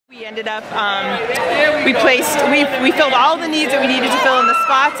We ended up, we filled all the needs that we needed to fill in the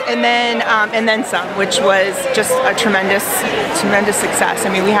spots, and then some, which was just a tremendous success.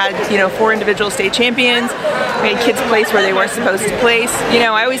 I mean, we had 4 individual state champions. We had kids place where they weren't supposed to place.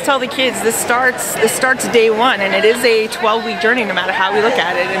 I always tell the kids this starts day one, and it is a 12-week journey no matter how we look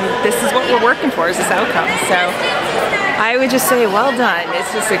at it. And this is what we're working for, is this outcome. So I would just say, well done.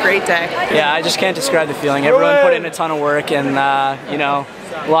 It's just a great day. Yeah, I just can't describe the feeling. Everyone put in a ton of work, and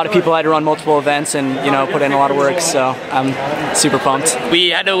a lot of people had to run multiple events and put in a lot of work, so I'm super pumped. We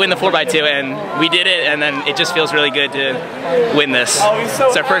had to win the 4x2 and we did it, and then it just feels really good to win this.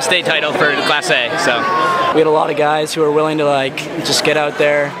 It's our first state title for Class A, so. We had a lot of guys who were willing to just get out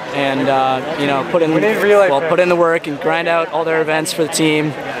there and put in the work and grind out all their events for the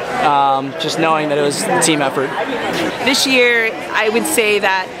team, just knowing that it was a team effort. This year, I would say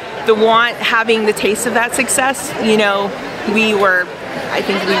that having the taste of that success, I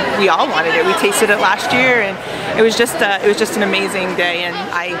think we all wanted it. We tasted it last year, and it was just an amazing day, and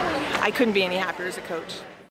I couldn't be any happier as a coach.